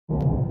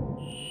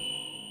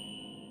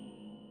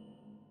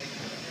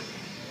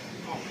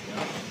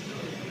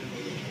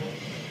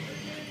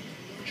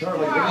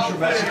Charlie, what is your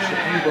message to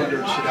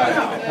Clevelanders tonight?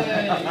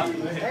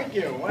 Thank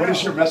you. Wow. What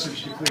is your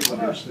message to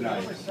Clevelanders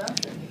tonight?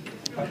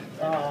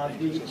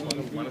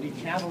 The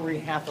cavalry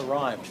hath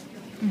arrived.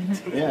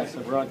 Yes,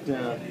 I brought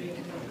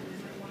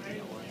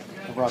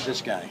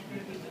this guy.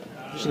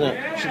 So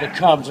the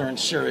Cubs are in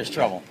serious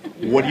trouble.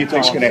 What do you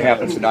think is going to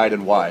happen tonight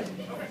and why?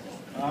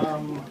 I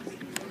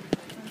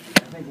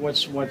think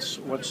what's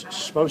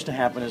supposed to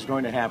happen is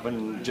going to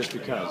happen just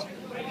because.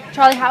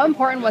 Charlie, how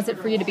important was it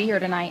for you to be here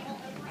tonight?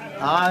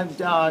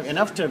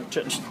 Enough to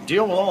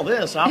deal with all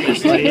this,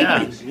 obviously.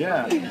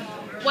 Yeah.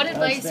 What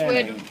advice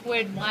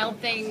would Wild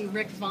Thing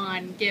Rick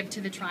Vaughn give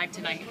to the tribe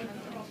tonight?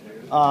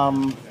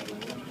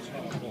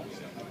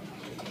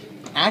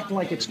 Act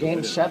like it's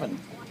Game 7.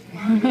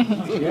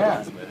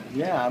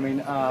 Yeah. I mean,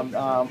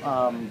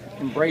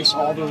 embrace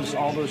all those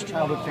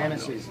childhood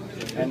fantasies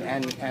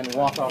and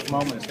walk off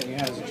moments that you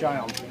had as a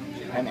child,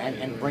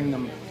 and bring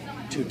them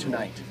to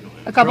tonight.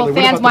 A couple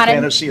Charlie, fans what about wanted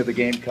the fantasy of the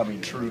game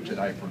coming true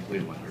tonight for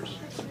Clevelanders?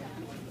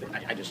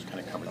 I just kind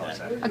of covered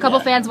that. A couple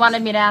fans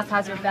wanted me to ask,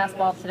 how's your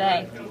fastball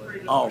today?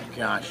 Oh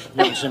gosh,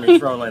 you haven't seen me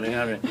throw lately,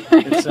 have you?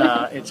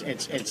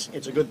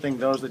 It's a good thing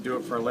those that do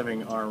it for a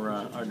living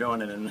are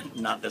doing it, and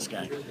not this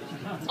guy.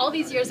 All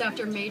these years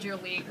after Major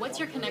League, what's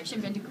your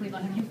connection been to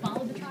Cleveland? Have you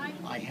followed the tribe?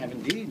 I have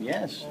indeed,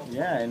 yes,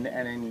 yeah, and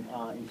in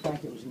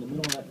fact, it was in the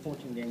middle of that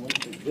 14-game win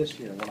streak this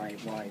year when I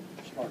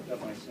sparked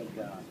up and I said,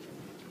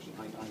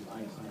 I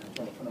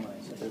told a friend of mine,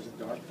 I said, there's a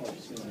dark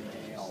horse in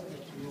the AL.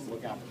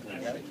 Look out for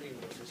it.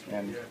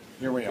 And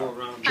here we are.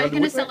 How are you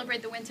going to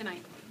celebrate the win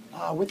tonight?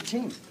 With the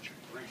team.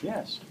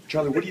 Yes.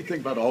 Charlie, what do you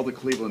think about all the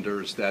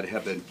Clevelanders that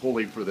have been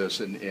pulling for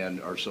this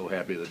and are so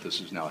happy that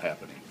this is now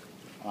happening?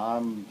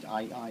 I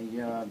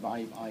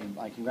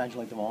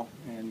congratulate them all,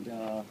 and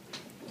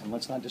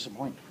let's not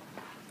disappoint.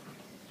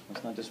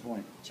 Let's not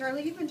disappoint.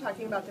 Charlie, you've been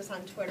talking about this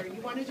on Twitter. You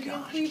wanted to be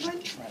in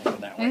Cleveland? Try to go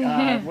that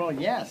way. Well,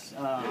 yes.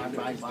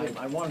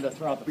 I wanted to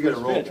throw out the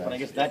first pitch, but I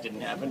guess that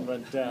didn't happen.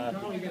 But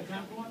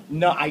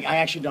no, I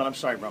actually don't. I'm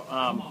sorry, bro.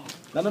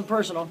 Nothing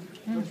personal.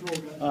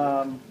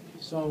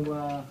 So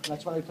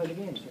that's why we play the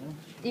games, you know.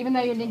 Even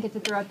though you didn't get to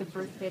throw out the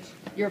first pitch,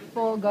 you're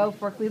full go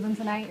for Cleveland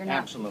tonight, or not?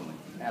 Absolutely.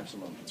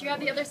 Do you have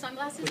the other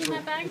sunglasses in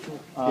that bag?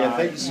 Yeah,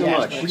 thank you so yes,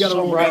 much. We got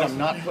to right. I'm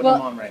not putting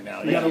them on right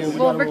now.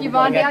 Will Ricky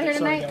Vaughn be out here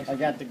tonight? I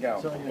got to go.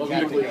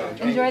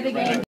 Enjoy the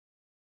game.